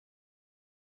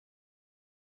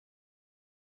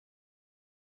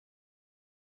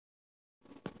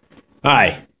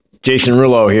Hi, Jason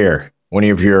Rulo here, one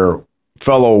of your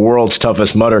fellow world's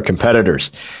toughest mudder competitors.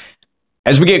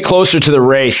 As we get closer to the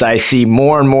race, I see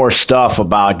more and more stuff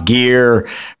about gear,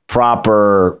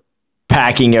 proper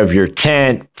packing of your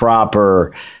tent,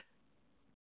 proper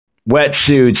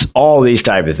wetsuits, all these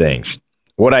type of things.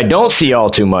 What I don't see all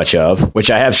too much of,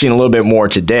 which I have seen a little bit more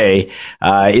today,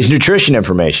 is nutrition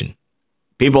information.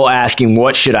 People asking,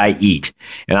 what should I eat?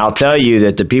 And I'll tell you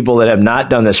that the people that have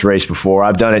not done this race before,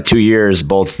 I've done it 2 years,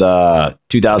 both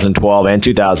 2012 and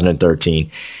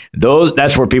 2013,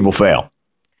 that's where people fail.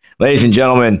 Ladies and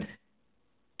gentlemen,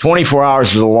 24 hours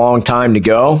is a long time to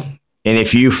go, and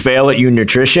if you fail at your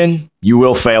nutrition, you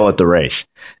will fail at the race.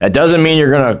 That doesn't mean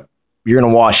you're gonna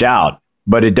wash out,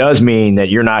 but it does mean that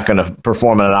you're not going to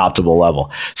perform at an optimal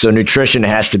level. So nutrition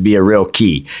has to be a real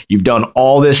key. You've done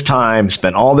all this time,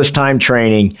 spent all this time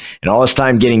training, and all this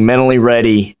time getting mentally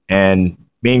ready and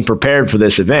being prepared for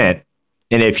this event.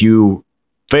 And if you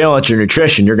fail at your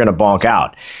nutrition, you're going to bonk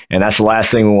out. And that's the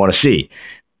last thing we want to see.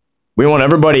 We want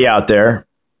everybody out there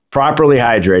properly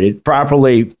hydrated,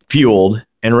 properly fueled,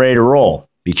 and ready to roll,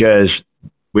 because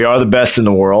we are the best in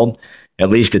the world, at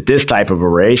least at this type of a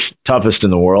race, toughest in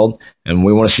the world, and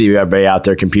we want to see everybody out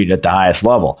there competing at the highest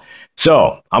level.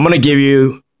 So I'm going to give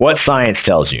you what science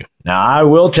tells you. Now, I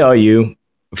will tell you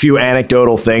a few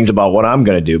anecdotal things about what I'm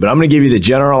going to do, but I'm going to give you the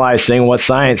generalized thing, what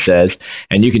science says,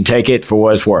 and you can take it for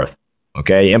what it's worth.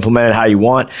 Okay, implement it how you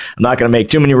want. I'm not going to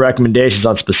make too many recommendations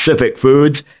on specific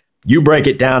foods. You break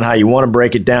it down how you want to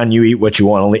break it down. You eat what you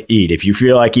want to eat. If you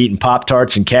feel like eating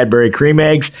Pop-Tarts and Cadbury cream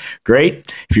eggs, great.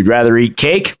 If you'd rather eat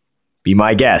cake, be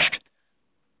my guest.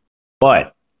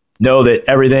 But know that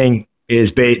everything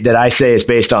that I say is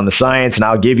based on the science, and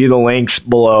I'll give you the links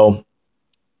below.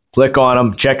 Click on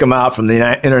them, check them out from the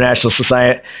International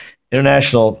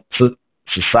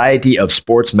Society of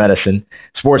Sports Nutrition.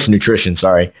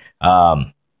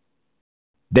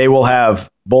 They will have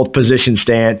two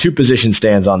position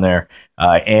stands on there,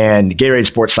 and Gatorade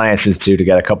Sports Science Institute. I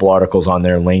got a couple articles on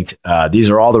there linked. These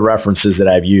are all the references that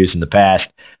I've used in the past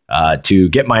to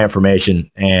get my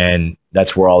information, and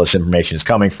that's where all this information is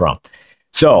coming from.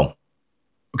 So,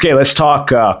 okay, let's talk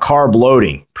carb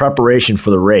loading, preparation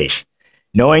for the race.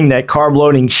 Knowing that carb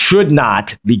loading should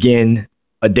not begin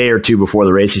a day or two before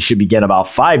the race. It should begin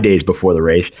about 5 days before the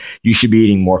race. You should be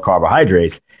eating more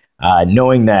carbohydrates.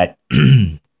 Knowing that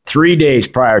 3 days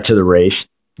prior to the race,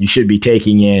 you should be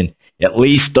taking in at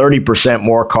least 30%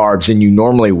 more carbs than you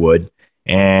normally would,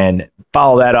 and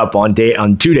follow that up on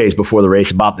 2 days before the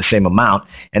race, about the same amount.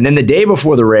 And then the day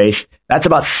before the race, that's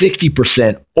about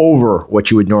 60% over what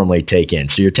you would normally take in.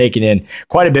 So you're taking in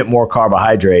quite a bit more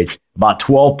carbohydrates, about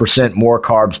 12% more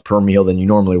carbs per meal than you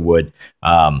normally would,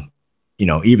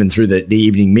 even through the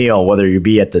evening meal, whether you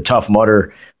be at the Tough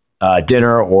Mudder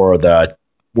dinner or the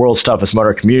World's Toughest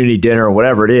Mudder community dinner or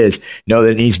whatever it is, know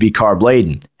that it needs to be carb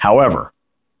laden. However,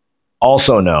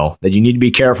 also know that you need to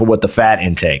be careful with the fat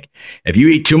intake. If you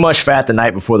eat too much fat the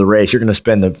night before the race, you're going to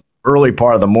spend the early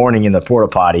part of the morning in the porta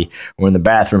potty or in the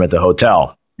bathroom at the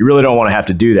hotel. You really don't want to have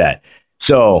to do that.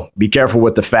 So be careful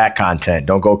with the fat content.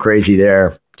 Don't go crazy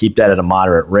there. Keep that at a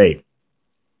moderate rate.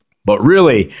 But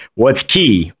really, what's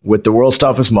key with the World's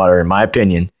Toughest Mudder, in my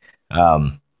opinion,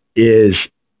 is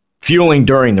fueling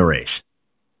during the race.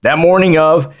 That morning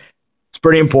of,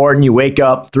 pretty important. You wake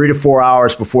up 3 to 4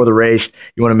 hours before the race.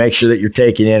 You want to make sure that you're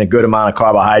taking in a good amount of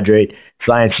carbohydrate.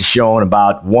 Science is showing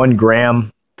about 1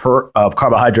 gram of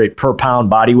carbohydrate per pound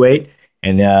body weight,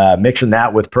 and mixing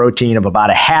that with protein of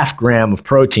about a half gram of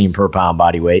protein per pound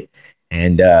body weight,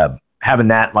 and having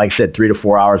that, like I said, 3 to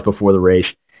 4 hours before the race.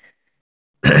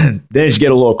 Then as you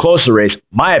get a little closer to the race,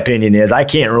 my opinion is I'm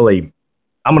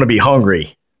going to be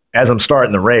hungry as I'm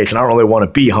starting the race, and I don't really want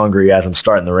to be hungry as I'm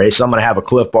starting the race. So I'm going to have a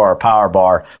Cliff Bar or Power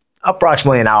Bar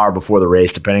approximately an hour before the race,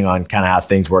 depending on kind of how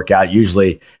things work out.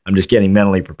 Usually I'm just getting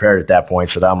mentally prepared at that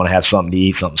point, so that I'm going to have something to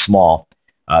eat, something small,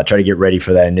 try to get ready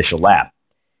for that initial lap.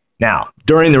 Now,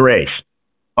 during the race,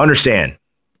 understand,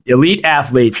 elite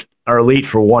athletes are elite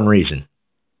for one reason,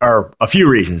 or a few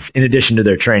reasons in addition to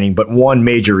their training, but one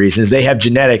major reason is they have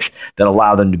genetics that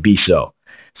allow them to be so.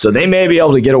 So they may be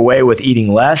able to get away with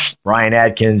eating less. Ryan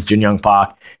Adkins, Jin Young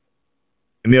Pak,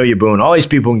 Amelia Boone, all these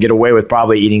people can get away with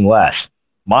probably eating less.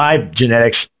 My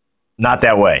genetics, not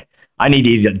that way. I need to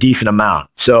eat a decent amount.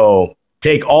 So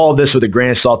take all of this with a grain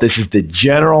of salt. This is the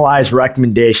generalized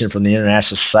recommendation from the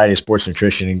International Society of Sports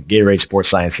Nutrition and Gatorade Sports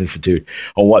Science Institute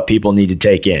on what people need to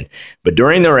take in. But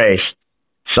during the race,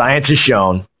 science has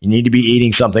shown you need to be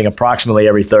eating something approximately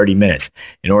every 30 minutes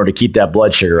in order to keep that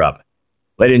blood sugar up.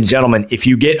 Ladies and gentlemen, if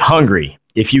you get hungry,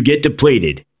 if you get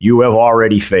depleted, you have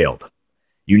already failed.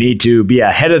 You need to be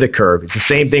ahead of the curve. It's the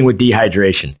same thing with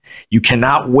dehydration. You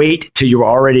cannot wait till you're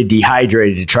already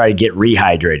dehydrated to try to get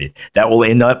rehydrated.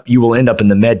 You will end up in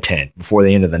the med tent before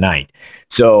the end of the night.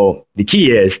 So the key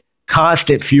is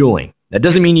constant fueling. That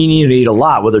doesn't mean you need to eat a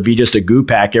lot, whether it be just a goo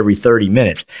pack every 30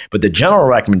 minutes. But the general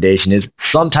recommendation is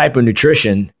some type of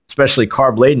nutrition, especially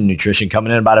carb-laden nutrition,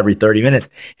 coming in about every 30 minutes.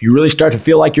 If you really start to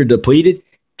feel like you're depleted,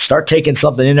 start taking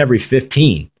something in every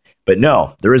 15. But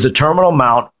no, there is a terminal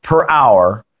amount per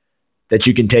hour that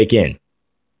you can take in.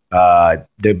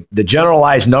 The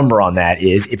generalized number on that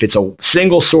is if it's a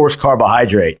single source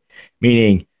carbohydrate,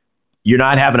 meaning you're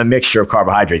not having a mixture of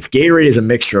carbohydrates. Gatorade is a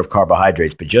mixture of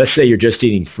carbohydrates, but just say you're just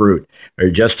eating fruit or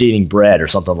you're just eating bread or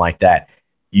something like that.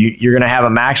 You're going to have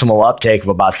a maximal uptake of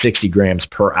about 60 grams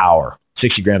per hour,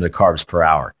 60 grams of carbs per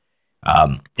hour.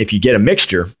 If you get a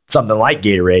mixture, something like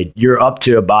Gatorade, you're up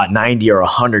to about 90 or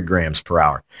 100 grams per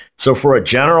hour. So for a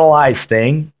generalized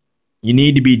thing, you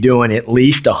need to be doing at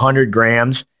least 100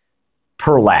 grams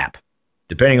per lap,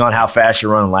 depending on how fast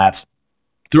you're running laps.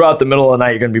 Throughout the middle of the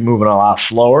night, you're going to be moving a lot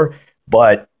slower,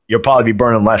 but you'll probably be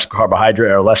burning less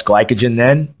carbohydrate or less glycogen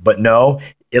then. But no,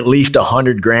 at least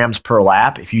 100 grams per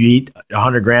lap. If you eat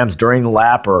 100 grams during the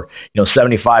lap, or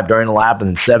 75 during the lap and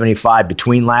then 75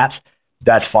 between laps,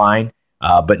 that's fine.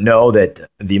 But know that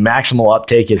the maximal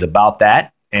uptake is about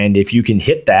that, and if you can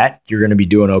hit that, you're going to be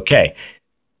doing okay.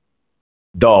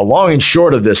 The long and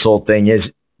short of this whole thing is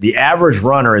the average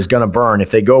runner is going to burn, if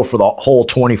they go for the whole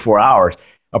 24 hours,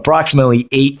 approximately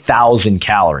 8,000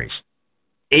 calories.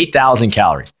 8,000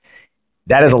 calories.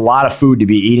 That is a lot of food to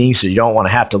be eating, so you don't want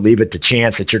to have to leave it to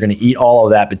chance that you're going to eat all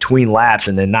of that between laps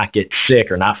and then not get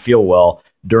sick or not feel well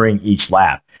during each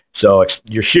lap. So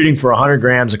you're shooting for 100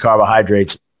 grams of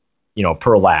carbohydrates,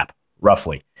 per lap,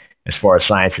 roughly, as far as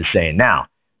science is saying. Now,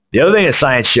 the other thing that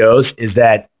science shows is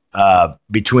that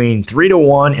between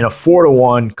 3-to-1 and a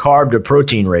 4-to-1 carb to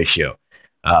protein ratio.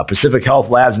 Pacific Health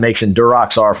Labs makes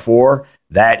Endurox R4.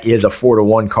 That is a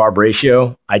 4-to-1 carb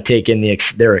ratio. I take in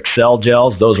their Excel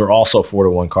gels. Those are also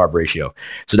 4-to-1 carb ratio.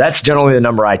 So that's generally the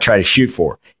number I try to shoot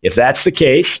for. If that's the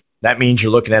case, that means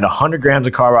you're looking at 100 grams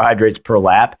of carbohydrates per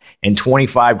lap and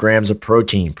 25 grams of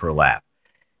protein per lap.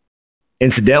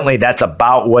 Incidentally, that's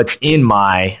about what's in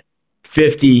my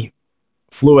 50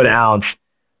 fluid ounce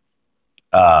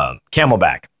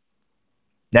Camelback.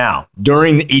 Now,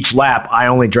 during each lap, I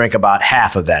only drink about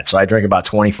half of that. So I drink about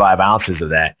 25 ounces of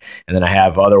that. And then I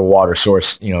have other water source,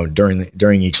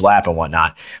 during each lap and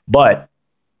whatnot. But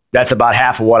that's about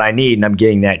half of what I need, and I'm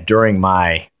getting that during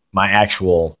my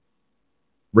actual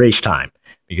race time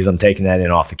because I'm taking that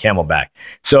in off the Camelback.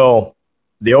 So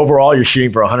the overall, you're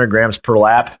shooting for 100 grams per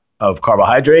lap of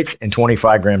carbohydrates and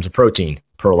 25 grams of protein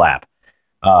per lap.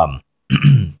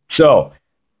 So,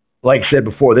 like I said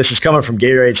before, this is coming from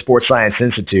Gatorade Sports Science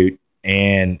Institute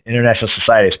and International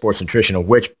Society of Sports Nutrition, of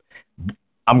which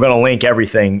I'm going to link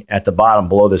everything at the bottom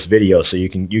below this video, so you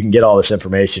can get all this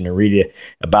information and read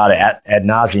about it ad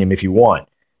nauseum if you want.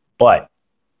 But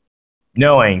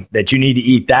knowing that you need to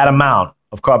eat that amount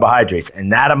of carbohydrates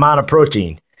and that amount of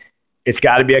protein, it's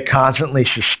got to be a constantly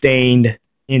sustained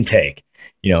intake.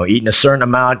 Eating a certain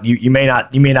amount, you may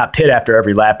not pit after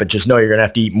every lap, but just know you're going to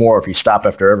have to eat more if you stop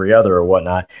after every other or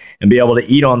whatnot. And be able to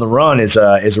eat on the run is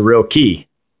a real key.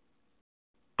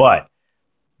 But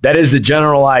that is the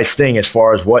generalized thing as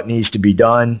far as what needs to be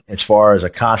done, as far as a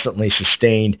constantly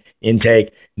sustained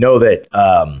intake. Know that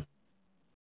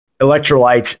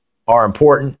electrolytes are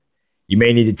important. You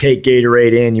may need to take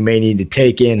Gatorade in. You may need to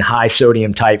take in high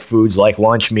sodium type foods like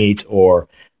lunch meats or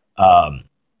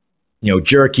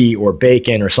jerky or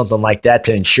bacon or something like that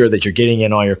to ensure that you're getting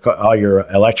in all your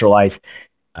electrolytes.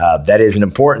 That is an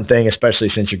important thing, especially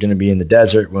since you're going to be in the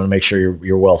desert. We want to make sure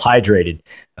you're well hydrated.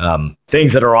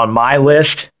 Things that are on my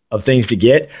list of things to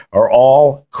get are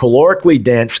all calorically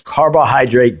dense,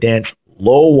 carbohydrate dense,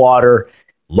 low water,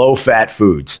 low fat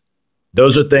foods.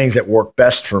 Those are things that work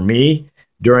best for me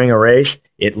during a race.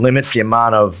 It limits the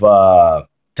amount of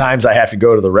times I have to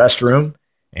go to the restroom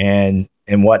and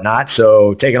whatnot.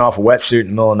 So taking off a wetsuit in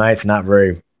the middle of the night is not a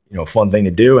very fun thing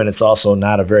to do, and it's also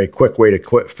not a very quick way to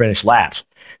finish laps.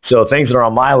 So things that are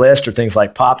on my list are things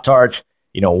like Pop-Tarts,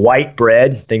 white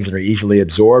bread, things that are easily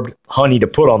absorbed, honey to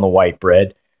put on the white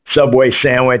bread, Subway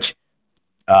sandwich,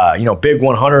 Big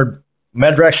 100.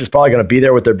 Medrex is probably going to be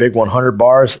there with their Big 100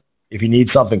 bars. If you need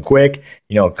something quick,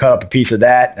 cut up a piece of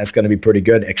that. That's going to be pretty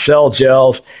good. Excel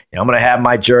gels. I'm going to have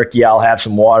my jerky. I'll have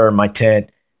some water in my tent.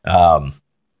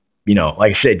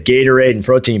 Like I said, Gatorade and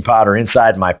protein powder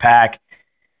inside my pack.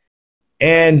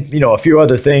 And, a few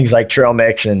other things like trail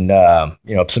mix and,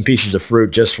 some pieces of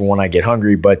fruit just for when I get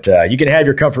hungry. But you can have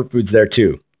your comfort foods there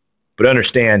too. But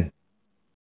understand,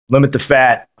 limit the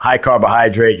fat, high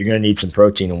carbohydrate. You're going to need some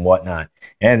protein and whatnot.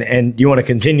 And you want to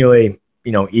continually,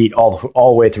 eat all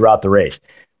the way throughout the race.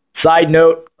 Side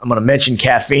note, I'm going to mention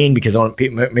caffeine because I want to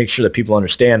make sure that people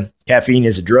understand caffeine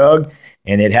is a drug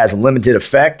and it has a limited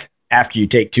effect after you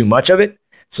take too much of it.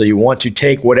 So you want to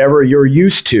take whatever you're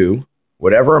used to,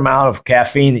 whatever amount of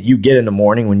caffeine that you get in the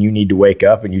morning when you need to wake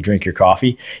up and you drink your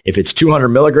coffee. If it's 200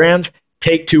 milligrams,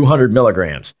 take 200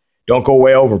 milligrams. Don't go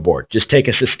way overboard. Just take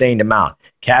a sustained amount.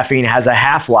 Caffeine has a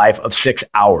half-life of 6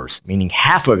 hours, meaning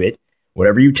half of it,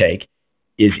 whatever you take,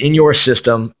 is in your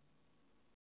system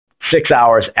 6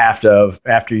 hours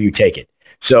after you take it.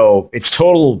 So its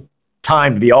total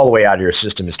time to be all the way out of your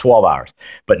system is 12 hours.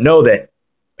 But know that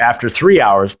after 3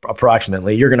 hours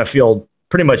approximately, you're going to feel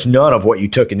pretty much none of what you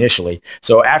took initially.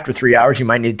 So after 3 hours, you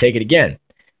might need to take it again.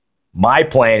 My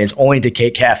plan is only to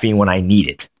take caffeine when I need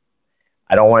it.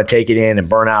 I don't want to take it in and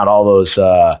burn out all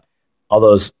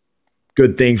those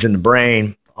good things in the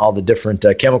brain, all the different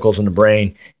chemicals in the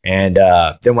brain, and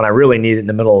then when I really need it in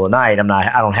the middle of the night,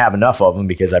 I don't have enough of them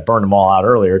because I burned them all out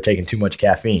earlier, taking too much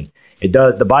caffeine.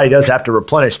 The body does have to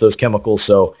replenish those chemicals,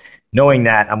 so knowing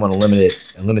that, I'm going to limit it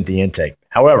and limit the intake.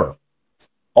 However,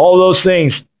 all of those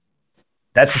things,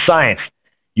 that's the science.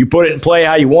 You put it in play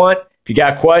how you want. If you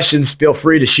got questions, feel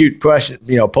free to shoot questions,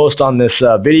 post on this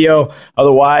video.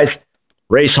 Otherwise,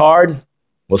 race hard.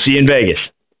 We'll see you in Vegas.